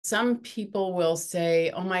some people will say,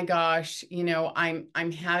 "Oh my gosh,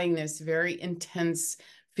 I'm having this very intense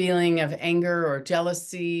feeling of anger or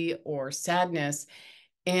jealousy or sadness,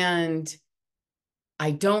 and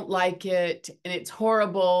I don't like it, and it's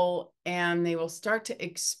horrible." And they will start to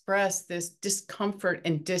express this discomfort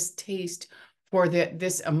and distaste for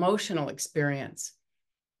this emotional experience.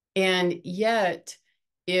 And yet,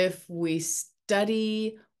 if we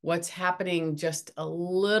study what's happening just a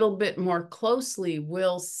little bit more closely,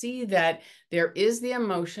 we'll see that there is the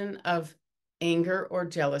emotion of anger or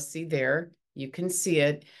jealousy there. You can see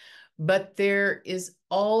it. But there is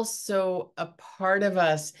also a part of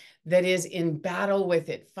us that is in battle with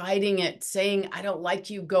it, fighting it, saying, "I don't like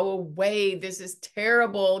you, go away. This is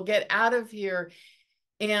terrible. Get out of here."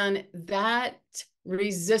 And that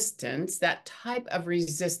resistance, that type of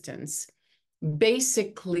resistance,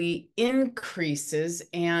 basically increases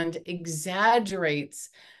and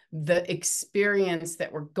exaggerates the experience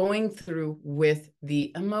that we're going through with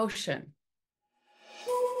the emotion.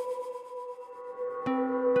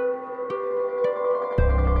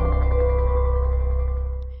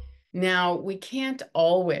 Now, we can't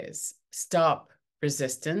always stop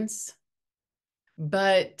resistance,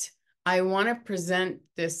 but I want to present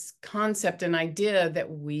this concept and idea that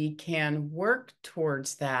we can work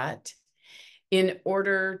towards that in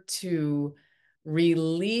order to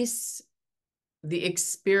release the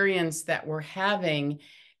experience that we're having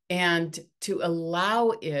and to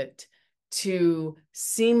allow it to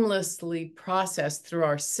seamlessly process through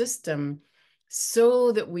our system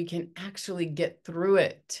so that we can actually get through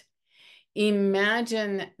it.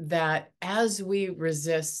 Imagine that as we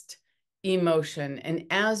resist emotion and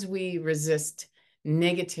as we resist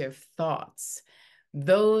negative thoughts,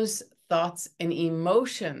 those thoughts and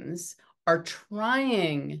emotions are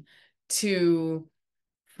trying to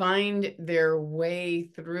find their way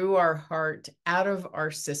through our heart, out of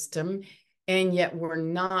our system, and yet we're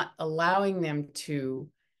not allowing them to,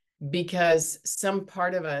 because some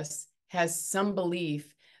part of us has some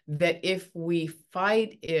belief that if we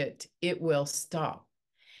fight it, it will stop.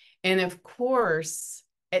 And of course,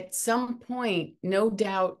 at some point, no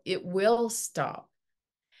doubt it will stop.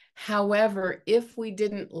 However, if we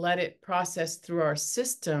didn't let it process through our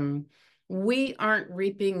system, we aren't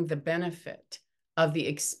reaping the benefit of the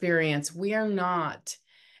experience. We are not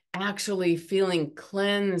actually feeling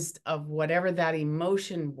cleansed of whatever that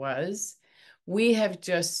emotion was. We have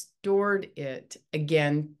just stored it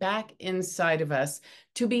again back inside of us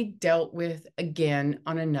to be dealt with again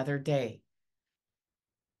on another day.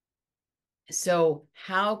 So,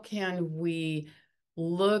 how can we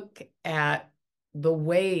look at the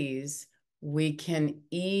ways we can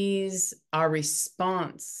ease our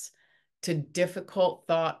response to difficult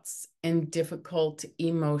thoughts and difficult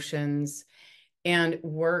emotions and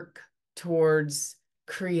work towards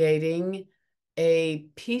creating a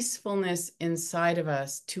peacefulness inside of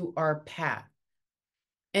us to our path?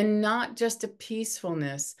 And not just a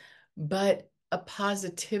peacefulness, but a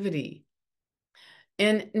positivity.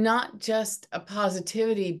 And not just a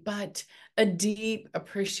positivity, but a deep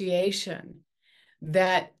appreciation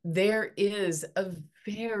that there is a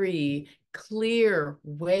very clear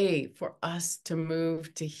way for us to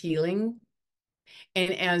move to healing.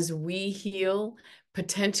 And as we heal,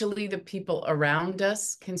 potentially the people around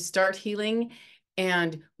us can start healing,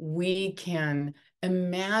 and we can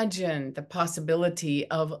imagine the possibility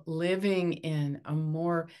of living in a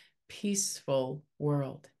more peaceful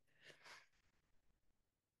world.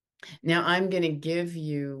 Now, I'm going to give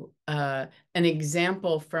you an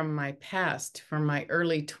example from my past, from my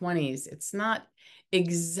early 20s. It's not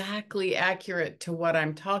exactly accurate to what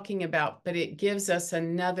I'm talking about, but it gives us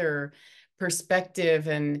another perspective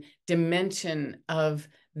and dimension of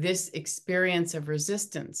this experience of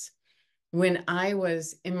resistance. When I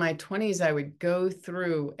was in my 20s, I would go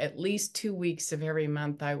through at least 2 weeks of every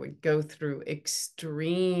month, I would go through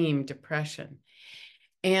extreme depression.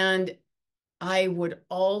 And I would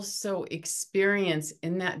also experience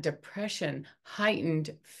in that depression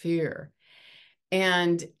heightened fear.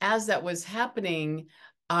 And as that was happening,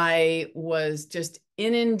 I was just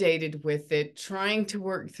inundated with it, trying to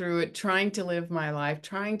work through it, trying to live my life,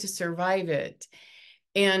 trying to survive it.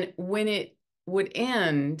 And when it would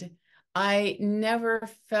end, I never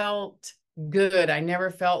felt good. I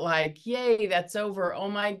never felt like, yay, that's over. Oh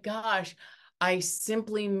my gosh. I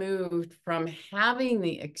simply moved from having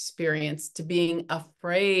the experience to being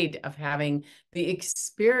afraid of having the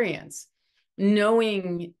experience,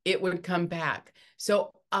 knowing it would come back.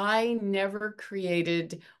 So I never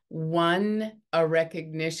created a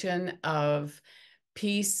recognition of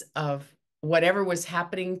peace, of whatever was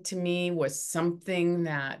happening to me was something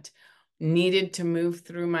that needed to move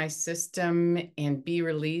through my system and be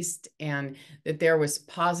released, and that there was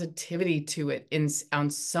positivity to it on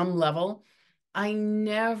some level, I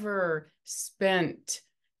never spent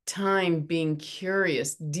time being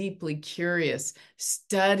curious, deeply curious,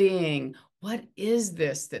 studying what is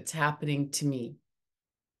this that's happening to me.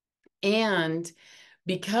 And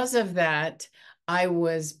because of that, I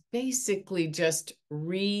was basically just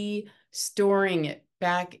restoring it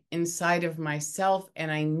back inside of myself.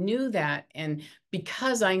 And I knew that. And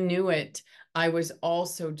because I knew it, I was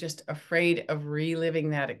also just afraid of reliving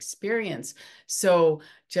that experience. So,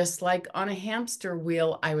 just like on a hamster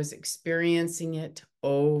wheel, I was experiencing it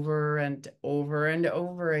over and over and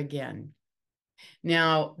over again.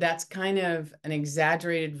 Now, that's kind of an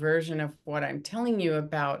exaggerated version of what I'm telling you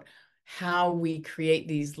about how we create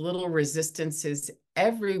these little resistances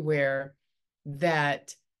everywhere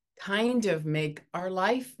that kind of make our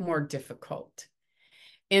life more difficult.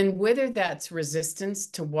 And whether that's resistance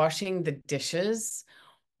to washing the dishes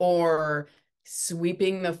or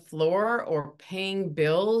sweeping the floor or paying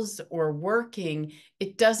bills or working,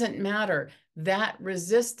 it doesn't matter. That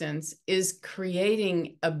resistance is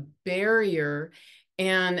creating a barrier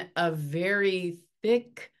and a very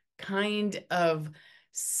thick kind of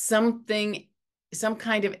something, some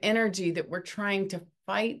kind of energy that we're trying to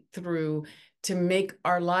fight through to make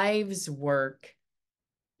our lives work,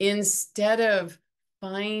 instead of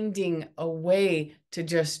finding a way to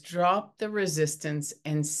just drop the resistance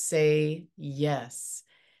and say yes,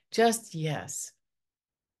 just yes.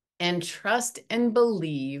 And trust and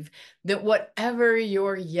believe that whatever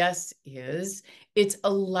your yes is, it's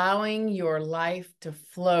allowing your life to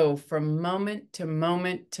flow from moment to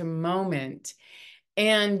moment to moment.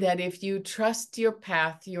 And that if you trust your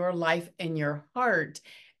path, your life, and your heart,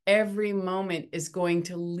 every moment is going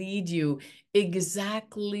to lead you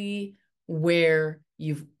exactly where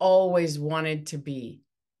you've always wanted to be.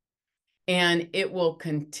 And it will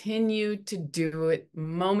continue to do it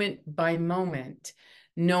moment by moment,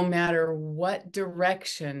 no matter what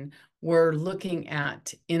direction we're looking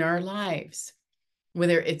at in our lives,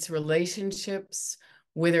 whether it's relationships,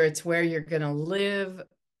 whether it's where you're going to live,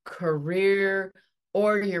 career,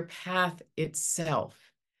 or your path itself.